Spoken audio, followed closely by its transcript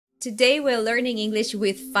Today we're learning English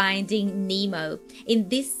with Finding Nemo. In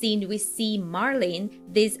this scene, we see Marlin,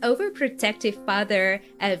 this overprotective father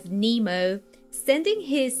of Nemo, sending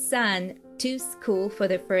his son to school for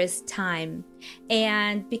the first time.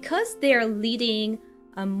 And because they're leading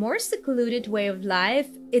a more secluded way of life,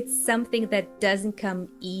 it's something that doesn't come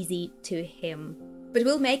easy to him. But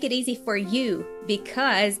we'll make it easy for you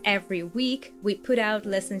because every week we put out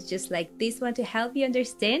lessons just like this one to help you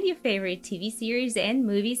understand your favorite TV series and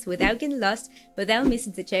movies without getting lost, without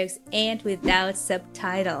missing the jokes, and without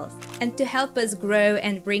subtitles. And to help us grow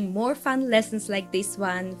and bring more fun lessons like this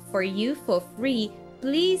one for you for free,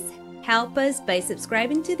 please help us by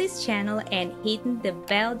subscribing to this channel and hitting the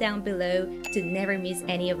bell down below to never miss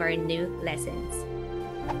any of our new lessons.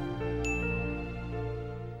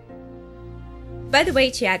 By the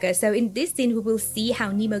way, Thiago, so in this scene we will see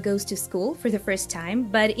how Nemo goes to school for the first time,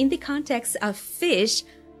 but in the context of fish,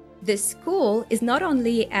 the school is not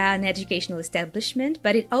only an educational establishment,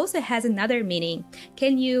 but it also has another meaning.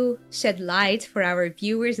 Can you shed light for our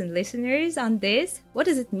viewers and listeners on this? What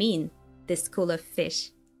does it mean, the school of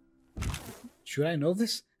fish? Should I know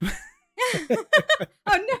this? Oh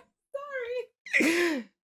no, sorry.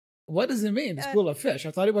 What does it mean, the school of fish?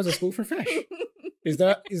 I thought it was a school for fish. Is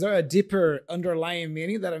there a deeper underlying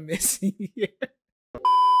meaning that I'm missing here?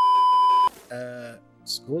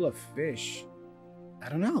 School of fish. I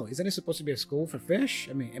don't know. Isn't it supposed to be a school for fish?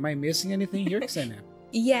 I mean, am I missing anything here, Xenia?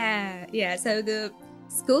 Yeah. So the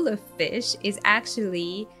school of fish is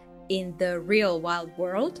actually in the real wild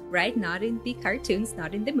world, right? Not in the cartoons,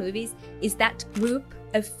 not in the movies. Is that group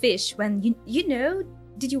of fish when you know?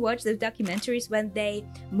 Did you watch the documentaries when they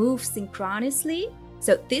move synchronously?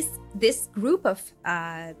 So this group of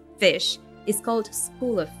fish is called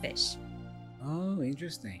School of Fish. Oh,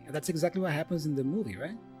 interesting. That's exactly what happens in the movie,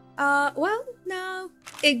 right? Well, no.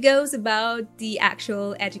 It goes about the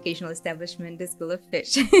actual educational establishment, the School of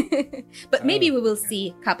Fish. But maybe we will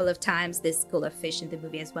see a couple of times this School of Fish in the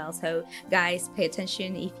movie as well. So guys, pay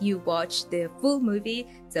attention if you watch the full movie.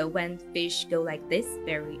 So when fish go like this,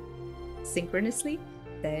 very synchronously,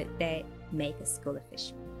 they make a School of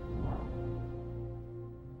Fish.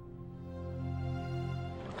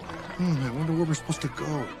 I wonder where we're supposed to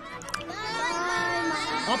go.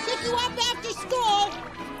 I'll pick you up after school.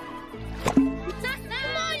 Come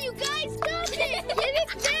on, you guys, stop it! Give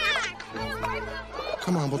it back!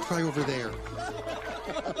 Come on, we'll try over there.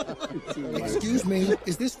 Excuse me,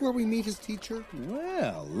 is this where we meet his teacher?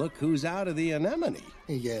 Well, look who's out of the anemone.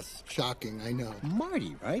 Yes, shocking, I know.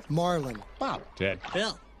 Marty, right? Marlin. Bob. Ted.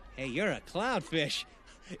 Bill, hey, you're a clownfish.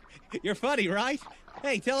 You're funny, right?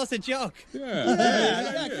 Hey, tell us a joke.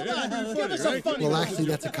 Yeah. Come on, give us a funny Well, one. actually,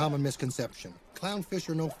 that's a common misconception. Clownfish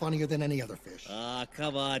are no funnier than any other fish. Ah,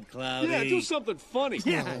 come on, Cloudy. Yeah, do something funny.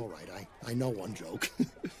 Oh, all right, I know one joke.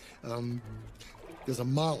 There's a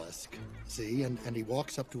mollusk, see, and he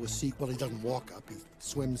walks up to a sea. Well, he doesn't walk up, he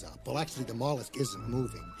swims up. Well, actually, the mollusk isn't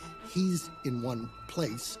moving. He's in one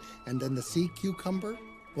place, and then the sea cucumber,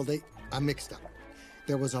 well, I'm mixed up.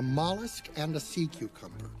 There was a mollusk and a sea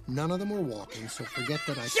cucumber. None of them were walking, so forget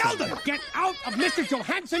that I said Sheldon, that. get out of Mr.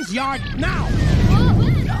 Johansson's yard now!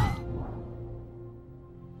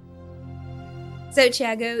 So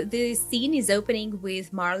Thiago, the scene is opening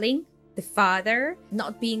with Marlin, the father,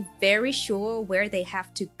 not being very sure where they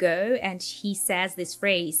have to go, and he says this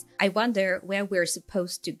phrase, "I wonder where we're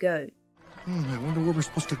supposed to go." I wonder where we're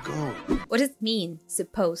supposed to go. What does it mean,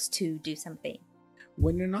 supposed to do something?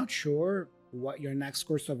 When you're not sure what your next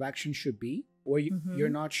course of action should be, or you're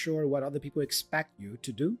not sure what other people expect you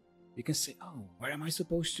to do, you can say, oh, where am I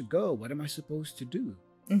supposed to go? What am I supposed to do?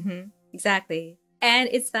 Exactly. And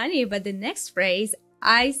it's funny, but the next phrase,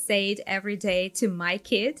 I say it every day to my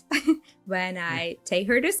kid. When I take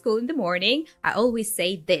her to school in the morning, I always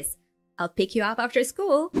say this, I'll pick you up after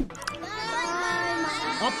school.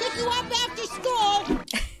 I'll pick you up after school.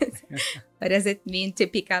 What does it mean to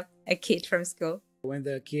pick up a kid from school? When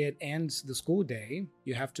the kid ends the school day,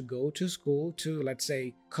 you have to go to school to, let's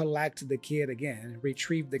say, collect the kid again,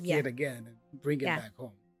 retrieve the kid again, and bring it back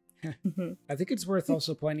home. I think it's worth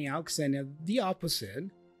also pointing out, Xenia, the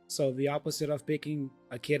opposite. So the opposite of picking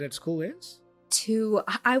a kid at school is?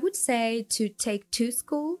 I would say to take to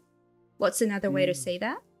school. What's another way to say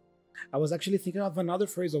that? I was actually thinking of another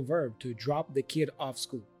phrasal verb, to drop the kid off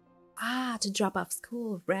school. Ah, to drop off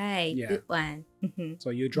school. Right. Yeah. Good one.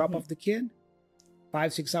 So you drop off the kid,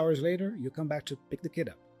 5-6 hours later, you come back to pick the kid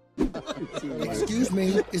up. Excuse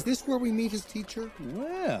me, is this where we meet his teacher?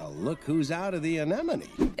 Well, look who's out of the anemone.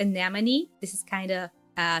 Anemone, this is kind of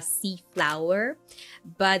a sea flower,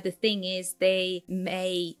 but the thing is they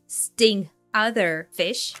may sting other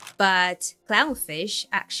fish, but clownfish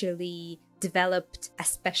actually developed a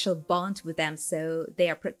special bond with them, so they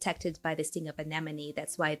are protected by the sting of anemone.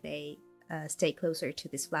 That's why they stay closer to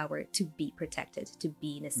this flower to be protected, to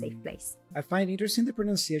be in a safe place. I find interesting the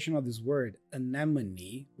pronunciation of this word,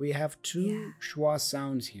 anemone. We have two schwa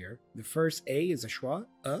sounds here. The first A is a schwa,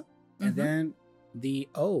 and then the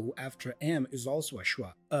O after M is also a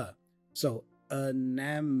schwa, So,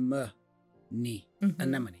 anemone.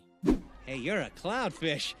 Anemone. Hey, you're a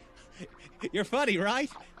clownfish. You're funny, right?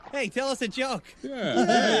 Hey, tell us a joke. I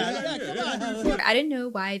don't know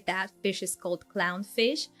why that fish is called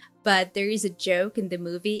clownfish, but there is a joke in the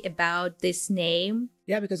movie about this name.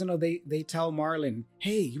 Yeah, because they tell Marlin,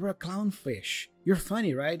 "Hey, you're a clownfish. You're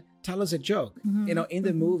funny, right? Tell us a joke." In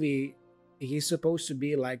the movie, he's supposed to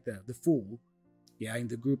be like the fool, in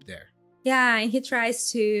the group there. Yeah, and he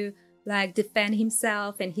tries to defend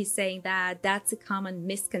himself, and he's saying that that's a common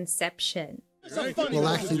misconception. Well,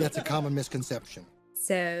 actually, that's a common misconception.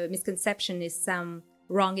 So misconception is some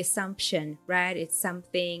wrong assumption, right? It's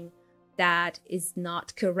something that is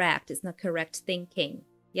not correct. It's not correct thinking.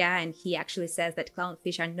 Yeah, and he actually says that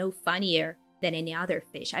clownfish are no funnier than any other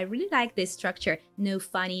fish. I really like this structure, no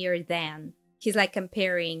funnier than. He's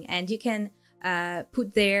comparing, and you can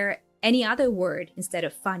put there any other word instead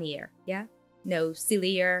of funnier. Yeah, no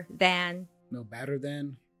sillier than. No better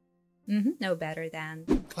than. No better than.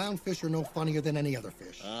 Clownfish are no funnier than any other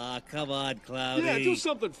fish. Come on, Cloudy. Yeah, do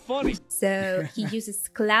something funny. So he uses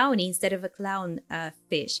clowny instead of a clown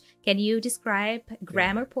fish. Can you describe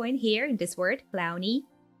grammar point here in this word, clowny?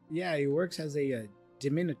 Yeah, it works as a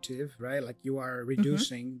diminutive, right? Like you are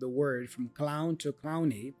reducing the word from clown to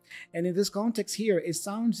clowny. And in this context here, it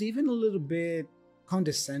sounds even a little bit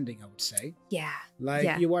condescending, I would say. Yeah.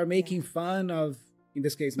 You are making fun of, in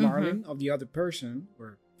this case, Marlin, of the other person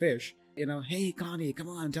or fish. Hey, Connie, come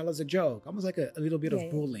on, tell us a joke. Almost like a little bit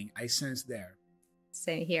of bullying I sense there.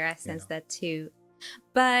 Same here, I sense that too.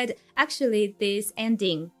 But actually, this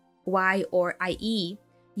ending, Y or IE,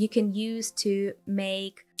 you can use to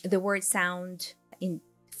make the word sound in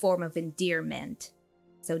form of endearment.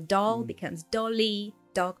 So doll becomes dolly,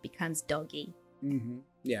 dog becomes doggy.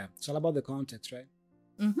 Yeah, it's all about the context, right?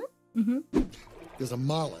 There's a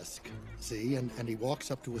mollusk, see, and he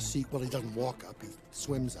walks up to a sea. Well, he doesn't walk up, he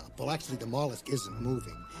swims up. Well, actually, the mollusk isn't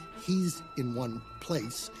moving. He's in one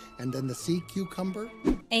place, and then the sea cucumber.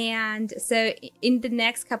 And so in the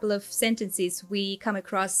next couple of sentences, we come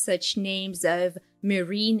across such names of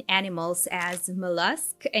marine animals as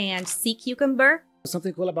mollusk and sea cucumber.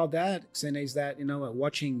 Something cool about that, Xena, is that,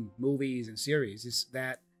 watching movies and series is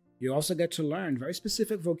that you also get to learn very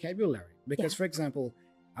specific vocabulary. Because, for example,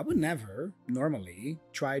 I would never normally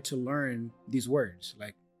try to learn these words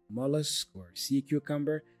like mollusk or sea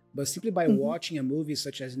cucumber, but simply by watching a movie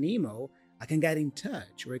such as Nemo, I can get in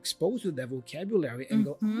touch or exposed with that vocabulary and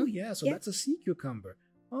go, oh yeah, so that's a sea cucumber.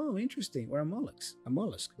 Oh, interesting. Or a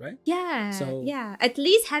mollusk, right? Yeah. So, at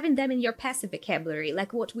least having them in your passive vocabulary,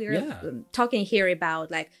 like what we're talking here about,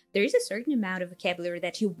 there is a certain amount of vocabulary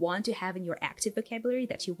that you want to have in your active vocabulary,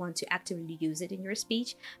 that you want to actively use it in your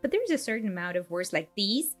speech. But there is a certain amount of words like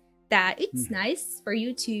these that it's nice for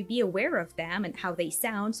you to be aware of them and how they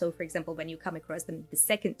sound. So, for example, when you come across them the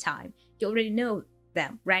second time, you already know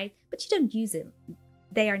them, right? But you don't use them.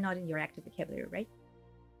 They are not in your active vocabulary, right?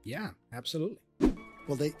 Yeah, absolutely.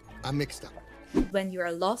 Well, I'm mixed up. When you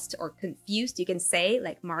are lost or confused, you can say,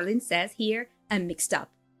 like Marlin says here, I'm mixed up.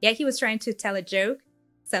 Yeah, he was trying to tell a joke.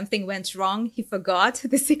 Something went wrong. He forgot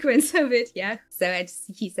the sequence of it. Yeah. So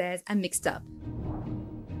he says, I'm mixed up.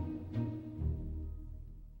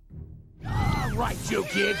 All right, you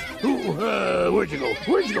kid. Where'd you go?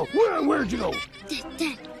 Where'd you go? Where'd you go?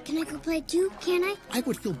 Dad, can I go play too? Can I? I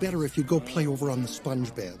would feel better if you go play over on the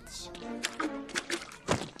sponge beds.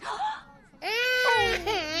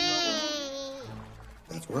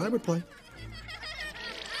 That's where I would play.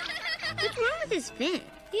 What's wrong with his fin?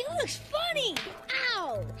 He looks funny.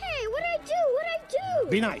 Ow! Hey, what'd I do?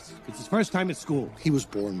 Be nice. It's his first time at school. He was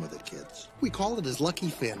born with it, kids. We call it his lucky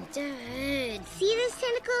fin. Dad, see this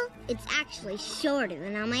tentacle? It's actually shorter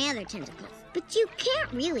than all my other tentacles. But you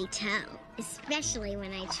can't really tell, especially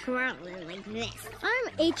when I twirl it like this.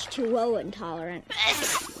 I'm H2O intolerant.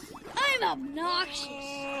 I'm obnoxious.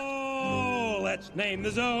 Oh, let's name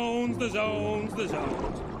the zones, the zones, the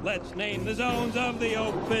zones. Let's name the zones of the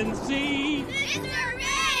open sea. It's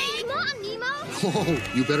Ray! Come on, Nemo! Oh,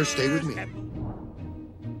 you better stay with me.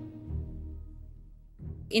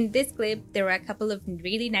 In this clip, there are a couple of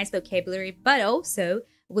really nice vocabulary, but also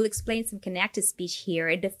we'll explain some connected speech here.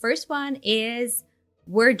 And the first one is,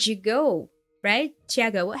 where'd you go? Right?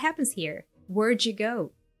 Thiago, what happens here? Where'd you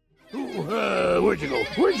go? Where'd you go?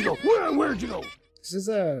 Where'd you go? Where'd you go? This is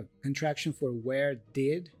a contraction for where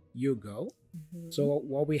did you go? So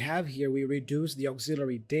what we have here, we reduce the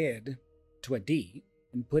auxiliary did to a D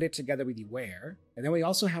and put it together with the where. And then we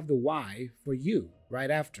also have the Y for you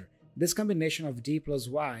right after. This combination of D plus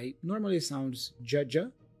Y normally sounds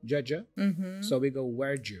judja. So we go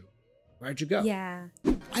where'd you? Where'd you go? Yeah.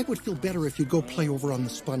 I would feel better if you go play over on the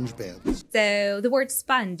sponge beds. So the word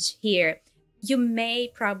sponge here, you may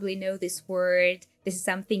probably know this word. This is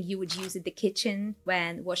something you would use in the kitchen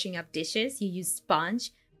when washing up dishes. You use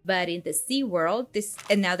sponge. But in the sea world, this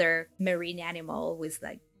another marine animal with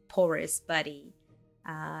like porous body.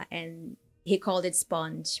 And he called it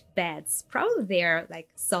sponge beds. Probably they're like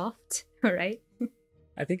soft, right?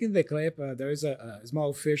 I think in the clip, there is a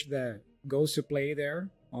small fish that goes to play there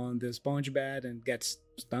on the sponge bed and gets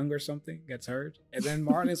stung or something, gets hurt. And then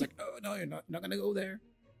Marlin's like, oh, no, you're not going to go there.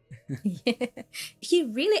 Yeah. He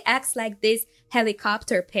really acts like this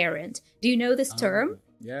helicopter parent. Do you know this term?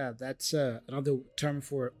 Yeah, that's another term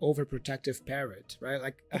for overprotective parent, right?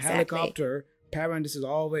 Like a Exactly. helicopter parent, this is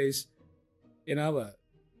always,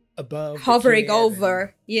 above. Hovering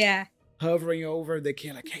over. Yeah. Hovering over the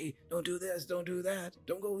kid, like, hey, don't do this, don't do that,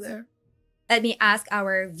 don't go there. Let me ask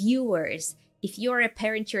our viewers, if you're a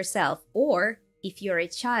parent yourself or if you're a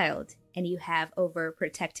child and you have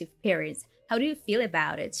overprotective parents, how do you feel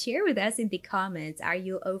about it? Share with us in the comments. Are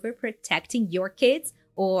you overprotecting your kids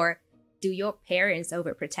or do your parents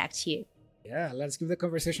overprotect you? Yeah, let's keep the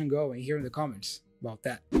conversation going here in the comments about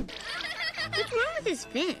that. What's wrong with his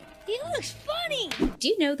fin? He looks funny. Do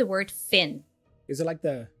you know the word fin? Is it like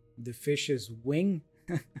the fish's wing?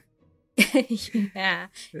 Yeah,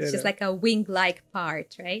 it's just like a wing-like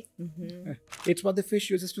part, right? It's what the fish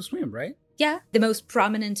uses to swim, right? Yeah, the most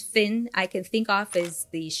prominent fin I can think of is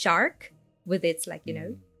the shark with its like,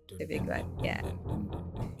 the big like, yeah.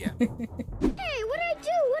 Yeah. Hey, what'd I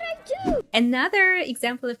do? Another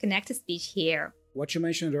example of connected speech here. What you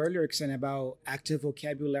mentioned earlier, Xen, about active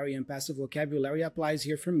vocabulary and passive vocabulary applies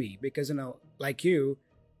here for me because, like you,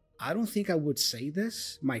 I don't think I would say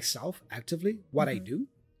this myself actively, what I do,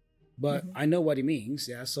 but I know what it means.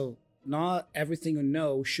 Yeah. So not everything you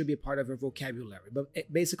know should be part of your vocabulary, but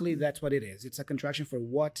basically that's what it is. It's a contraction for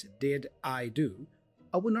what did I do?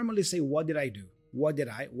 I would normally say, what did I do? What did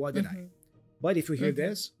I? But if you hear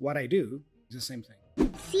this, what I do is the same thing.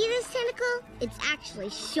 See this tentacle? It's actually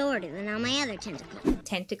shorter than all my other tentacles.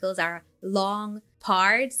 Tentacles are long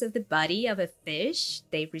parts of the body of a fish.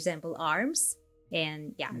 They resemble arms.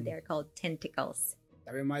 And yeah, they're called tentacles.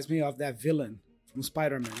 That reminds me of that villain from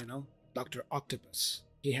Spider-Man, Dr. Octopus.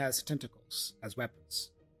 He has tentacles as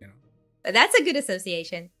weapons, But that's a good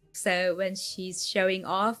association. So when she's showing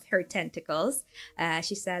off her tentacles,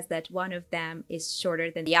 she says that one of them is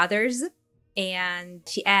shorter than the others. And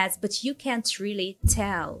she adds, but you can't really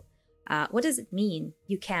tell. What does it mean,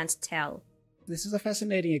 you can't tell? This is a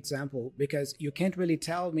fascinating example because you can't really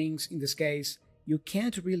tell means, in this case, you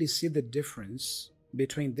can't really see the difference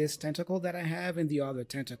between this tentacle that I have and the other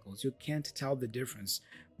tentacles. You can't tell the difference.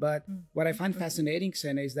 But what I find fascinating,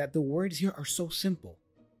 Xena, is that the words here are so simple.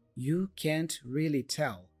 You can't really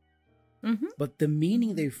tell. But the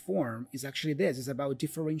meaning they form is actually this. It's about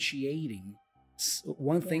differentiating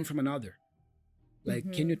one thing from another.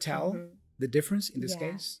 Like, can you tell the difference in this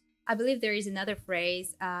case? I believe there is another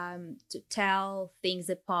phrase to tell things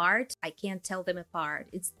apart. I can't tell them apart.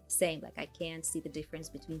 It's the same, like I can't see the difference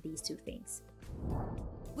between these two things.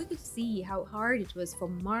 We could see how hard it was for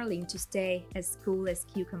Marlin to stay as cool as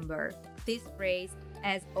cucumber. This phrase,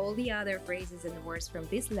 as all the other phrases and words from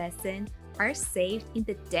this lesson, are saved in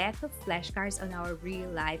the deck of flashcards on our Real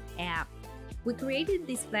Life app. We created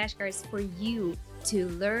these flashcards for you to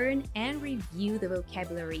learn and review the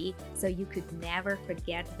vocabulary so you could never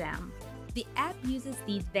forget them. The app uses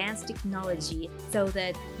the advanced technology so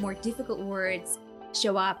that more difficult words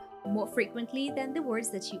show up more frequently than the words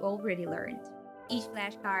that you already learned. Each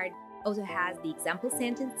flashcard also has the example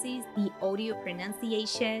sentences, the audio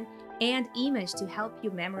pronunciation, and image to help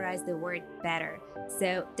you memorize the word better.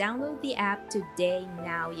 So download the app today.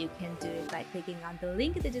 Now you can do it by clicking on the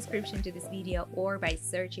link in the description to this video or by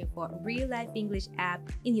searching for Real Life English app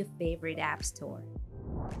in your favorite app store.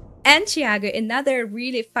 And Thiago, another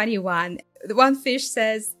really funny one. The one fish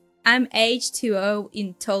says, I'm H2O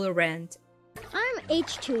intolerant. I'm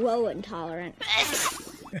H2O intolerant.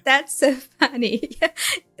 That's so funny.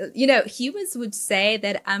 Humans would say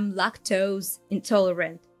that I'm lactose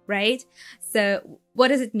intolerant, right? So what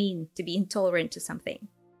does it mean to be intolerant to something?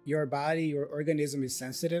 Your body, your organism is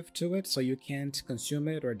sensitive to it, so you can't consume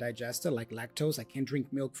it or digest it, like lactose. I can't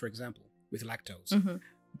drink milk, for example, with lactose.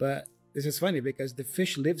 But This is funny because the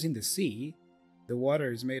fish lives in the sea. The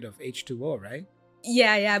water is made of H2O, right?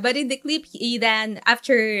 Yeah. But in the clip, he then,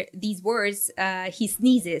 after these words, he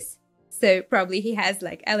sneezes. So probably he has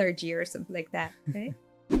like allergy or something like that, right?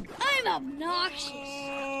 I'm obnoxious.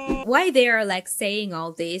 Why they are like saying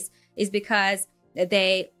all this is because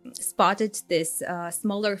they spotted this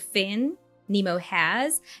smaller fin Nemo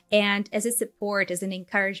has, and as a support, as an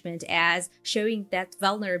encouragement, as showing that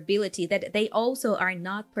vulnerability that they also are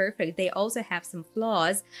not perfect, they also have some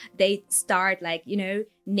flaws, they start like,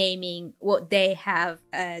 naming what they have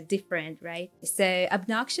different, right? So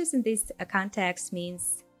obnoxious in this context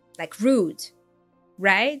means like rude,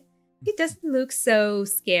 right? It doesn't look so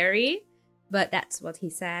scary, but that's what he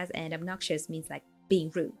says, and obnoxious means like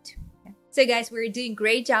being rude. Yeah. So guys, we're doing a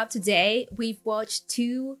great job today. We've watched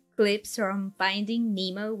 2 clips from Finding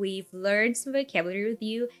Nemo. We've learned some vocabulary with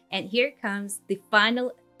you, and here comes the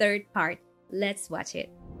final 3rd part. Let's watch it.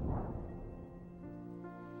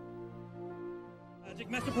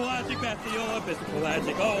 Mesopelagic, Bathyiola,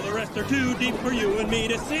 Bisopelagic, all the rest are too deep for you and me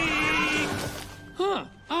to see. Huh,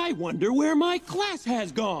 I wonder where my class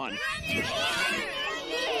has gone.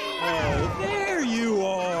 Oh, there you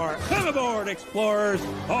are. Come aboard, explorers.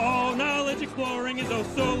 All knowledge exploring is oh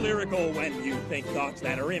so lyrical when you think thoughts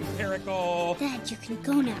that are empirical. Dad, you can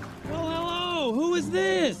go now. Well, hello. Who is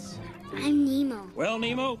this? I'm Nemo. Well,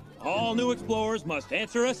 Nemo, all new explorers must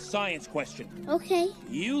answer a science question. Okay.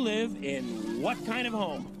 You live in what kind of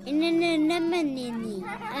home? Okay,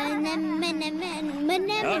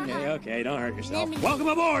 don't hurt yourself. Welcome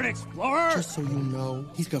aboard, explorer! Just so you know,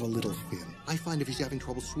 he's got a little fin. I find if he's having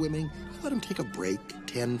trouble swimming, I let him take a break,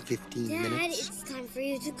 10, 15 Dad, minutes. it's time for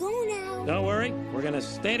you to go now. Don't worry, we're gonna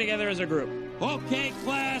stay together as a group. Okay,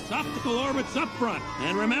 class, optical orbits up front.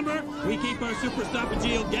 And remember, we keep our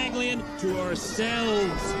supraesophageal ganglion to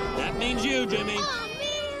ourselves. That means you, Jimmy. Oh, man!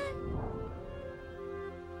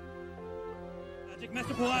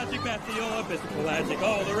 Mesopelagic, Bathyiola, Bisopelagic,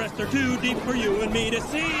 all the rest are too deep for you and me to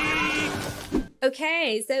see.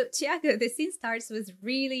 Okay, so Tiago, the scene starts with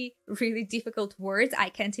really, really difficult words. I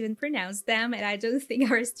can't even pronounce them, and I don't think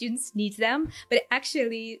our students need them. But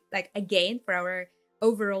actually, like again, for our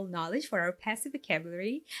overall knowledge, for our passive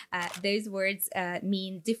vocabulary, those words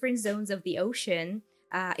mean different zones of the ocean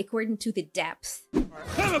according to the depth.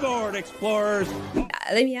 Come aboard, explorers!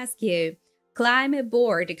 Let me ask you, climb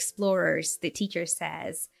aboard, explorers, the teacher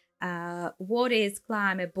says. What is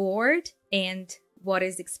climb aboard and what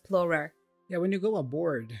is explorer? Yeah, when you go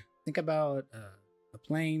aboard, think about a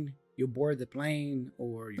plane, you board the plane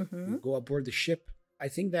or you go aboard the ship. I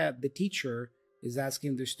think that the teacher is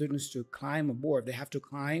asking the students to climb aboard. They have to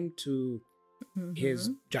climb to his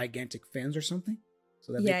gigantic fins or something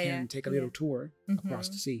so that they can take a little tour across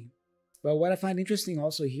the sea. But what I find interesting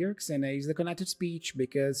also here, Xena, is the connected speech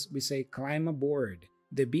because we say climb aboard.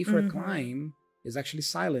 The B for climb is actually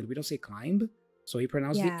silent. We don't say climb. So he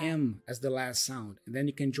pronounced the M as the last sound. And then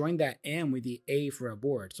you can join that M with the A for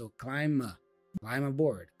aboard. So climb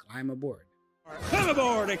aboard, climb aboard. Come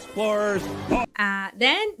aboard, explorers!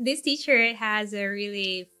 Then this teacher has a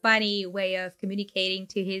really funny way of communicating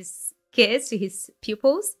to his kids, to his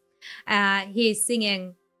pupils. He's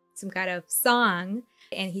singing some kind of song,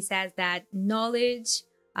 and he says that knowledge,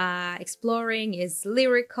 exploring is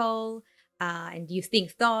lyrical, and you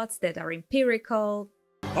think thoughts that are empirical.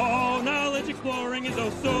 All knowledge exploring is oh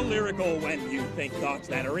so lyrical when you think thoughts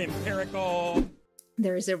that are empirical.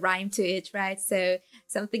 There is a rhyme to it, right? So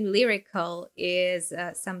something lyrical is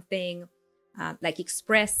something like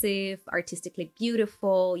expressive, artistically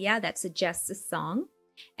beautiful. Yeah, that suggests a song.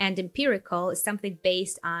 And empirical is something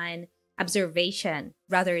based on observation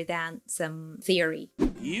rather than some theory.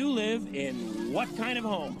 You live in what kind of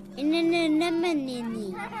home?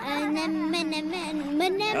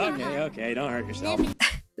 Okay, don't hurt yourself.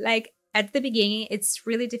 Like at the beginning, it's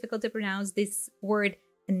really difficult to pronounce this word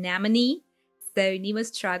anemone. So Nemo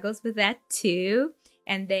struggles with that too.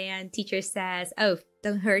 And then teacher says, oh,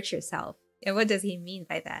 don't hurt yourself. And what does he mean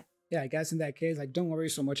by that? Yeah, I guess in that case, like, don't worry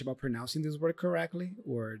so much about pronouncing this word correctly,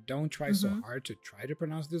 or don't try so hard to try to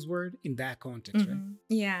pronounce this word in that context, right?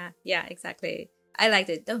 Yeah, exactly. I liked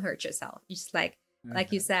it. Don't hurt yourself. It's just like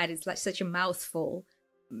you said, it's like such a mouthful.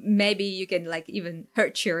 Maybe you can like even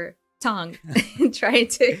hurt your tongue trying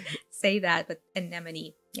to say that. But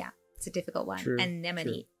anemone, yeah, it's a difficult one. True,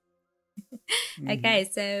 anemone. Okay,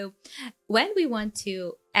 so when we want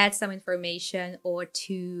to add some information or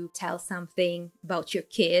to tell something about your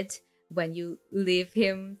kid when you leave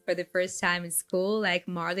him for the first time in school, like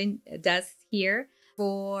Marlon does here,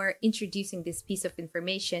 for introducing this piece of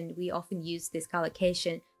information, we often use this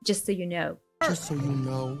collocation, just so you know. Just so you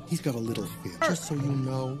know, he's got a little fin. Just so you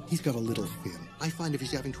know, he's got a little fin. I find if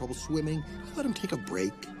he's having trouble swimming, I let him take a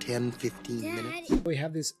break, 10, 15 minutes. We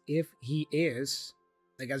have this if he is,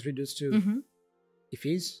 like as reduced to if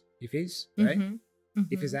he's, right?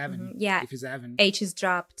 If he's having, yeah. If he's having. H is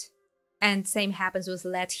dropped. And same happens with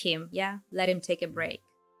let him. Yeah, let him take a break.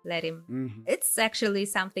 Let him. It's actually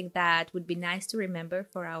something that would be nice to remember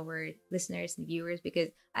for our listeners and viewers because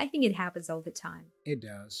I think it happens all the time. It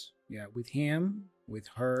does. Yeah, with him, with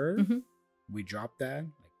her, we drop that.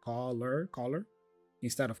 Like call her,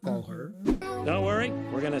 instead of call her. Don't worry,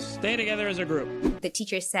 we're going to stay together as a group. The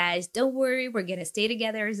teacher says, don't worry, we're going to stay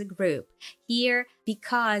together as a group. Here,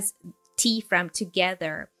 because T from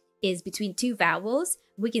together is between two vowels,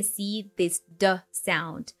 we can see this D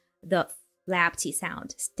sound, the flap T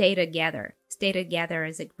sound. Stay together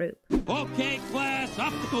as a group. Okay, class,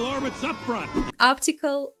 optical orbits up front.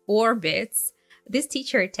 Optical orbits. This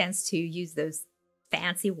teacher tends to use those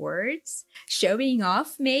fancy words, showing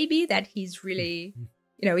off maybe that he's really,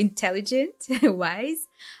 intelligent, wise.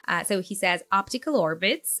 So he says optical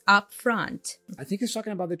orbits up front. I think he's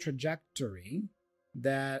talking about the trajectory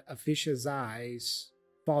that a fish's eyes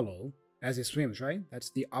follow as it swims, right? That's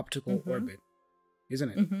the optical orbit, isn't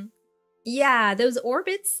it? Yeah, those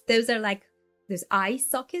orbits, those are like those eye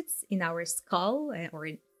sockets in our skull or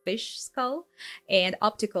in fish skull, and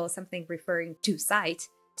optical, something referring to sight.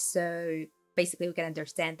 So basically we can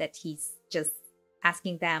understand that he's just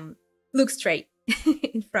asking them, look straight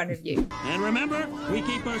in front of you. And remember, we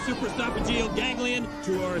keep our supraesophageal ganglion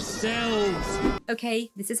to ourselves. Okay,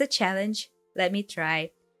 this is a challenge. Let me try.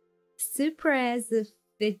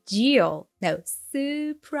 Supraesophageal. No,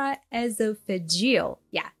 supraesophageal.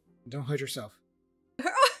 Yeah. Don't hurt yourself.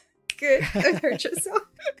 Good. Don't hurt yourself.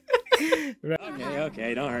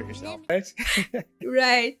 Okay, don't hurt yourself.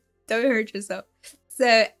 Right. Don't hurt yourself.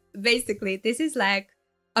 So basically, this is like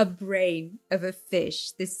a brain of a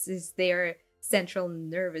fish. This is their central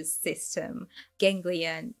nervous system.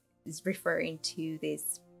 Ganglion is referring to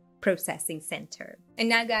this processing center. And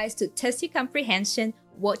now, guys, to test your comprehension,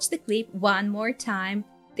 watch the clip one more time,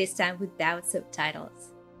 this time without subtitles.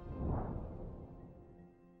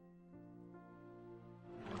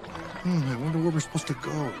 I wonder where we're supposed to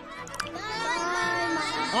go.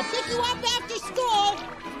 I'll pick you up after school.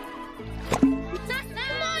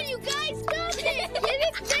 Come on, you guys, go! Give it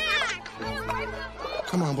back!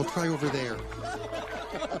 Come on, we'll try over there.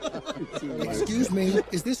 Excuse me,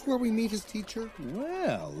 is this where we meet his teacher?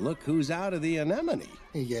 Well, look who's out of the anemone.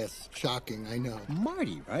 Yes, shocking, I know.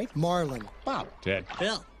 Marty, right? Marlin. Bob. Ted.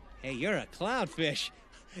 Bill. Hey, you're a clownfish.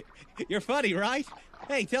 You're funny, right?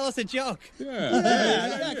 Hey, tell us a joke. Come on.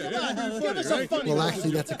 Give us a funny Well, one. actually,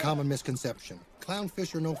 that's a common misconception.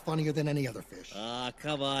 Clownfish are no funnier than any other fish. Ah,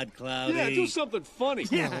 come on, Cloudy. Yeah, do something funny.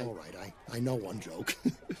 Well, all right, I know one joke.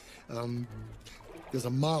 There's a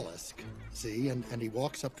mollusk, see, and he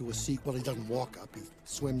walks up to a sea. Well, he doesn't walk up, he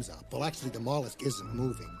swims up. Well, actually, the mollusk isn't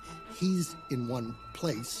moving. He's in one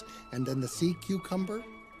place, and then the sea cucumber,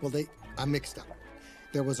 well, I'm mixed up.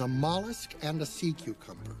 There was a mollusk and a sea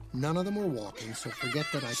cucumber. None of them were walking, so forget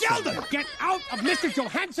that I said Sheldon, that. get out of Mr.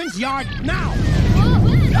 Johansson's yard now!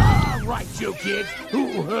 All right, you kids.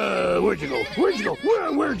 Where'd you go? Where'd you go?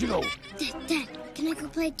 Where'd you go? Dad, can I go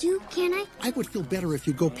play too? Can I? I would feel better if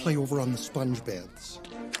you go play over on the sponge beds.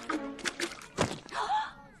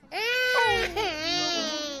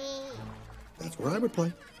 That's where I would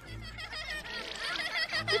play.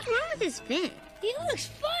 What's wrong with his fin? He looks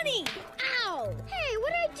funny. Ow! Hey,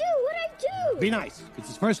 what'd I do? Be nice. It's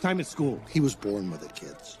his first time at school. He was born with it,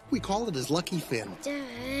 kids. We call it his lucky fin.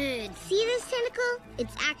 Dude, see this tentacle?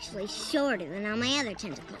 It's actually shorter than all my other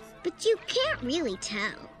tentacles. But you can't really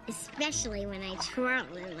tell, especially when I twirl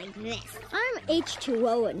it like this. I'm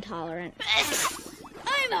H2O intolerant.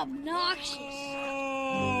 I'm obnoxious.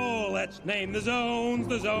 Oh, let's name the zones.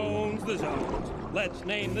 Let's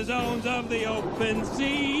name the zones of the open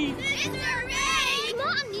sea. Come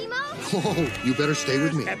on, Nemo. Oh, you better stay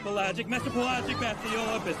with me. Epipelagic, mesopelagic,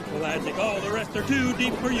 bathyol, epistopelagic. All the rest are too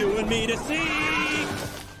deep for you and me to see.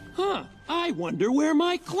 Huh, I wonder where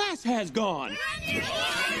my class has gone.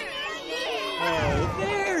 Oh,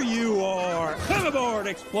 there you are. Come aboard,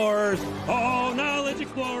 explorers. Oh, knowledge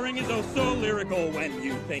exploring is oh so lyrical when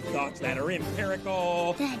you think thoughts that are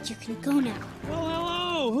empirical. Dad, you can go now. Well,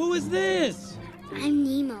 hello. Who is this? I'm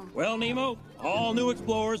Nemo. Well, Nemo, all new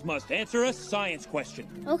explorers must answer a science question.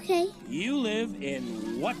 Okay. You live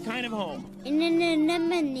in what kind of home?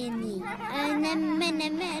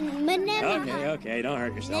 Okay, don't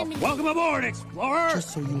hurt yourself. Welcome aboard, explorer! Just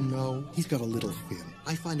so you know, he's got a little fin.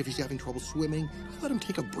 I find if he's having trouble swimming, let him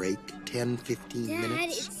take a break, 10, 15 Dad,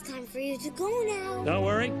 minutes. it's time for you to go now. Don't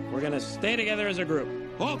worry, we're gonna stay together as a group.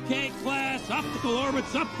 Okay, class, optical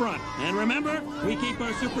orbits up front. And remember, we keep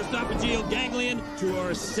our superesophageal ganglion to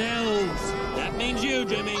ourselves. That means you,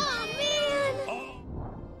 Jimmy. Oh,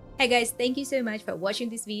 man! Hey guys, thank you so much for watching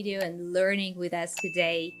this video and learning with us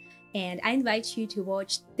today. And I invite you to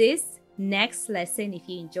watch this next lesson if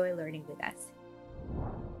you enjoy learning with us.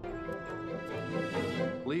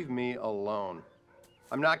 Leave me alone.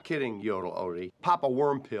 I'm not kidding, Yodel Odie. Pop a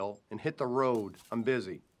worm pill and hit the road. I'm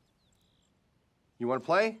busy. You want to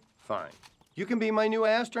play? Fine. You can be my new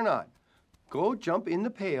astronaut. Go jump in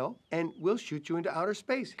the pail and we'll shoot you into outer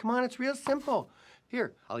space. Come on, it's real simple.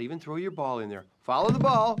 Here, I'll even throw your ball in there. Follow the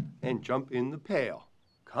ball and jump in the pail.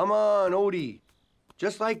 Come on, Odie.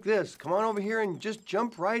 Just like this. Come on over here and just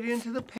jump right into the pail.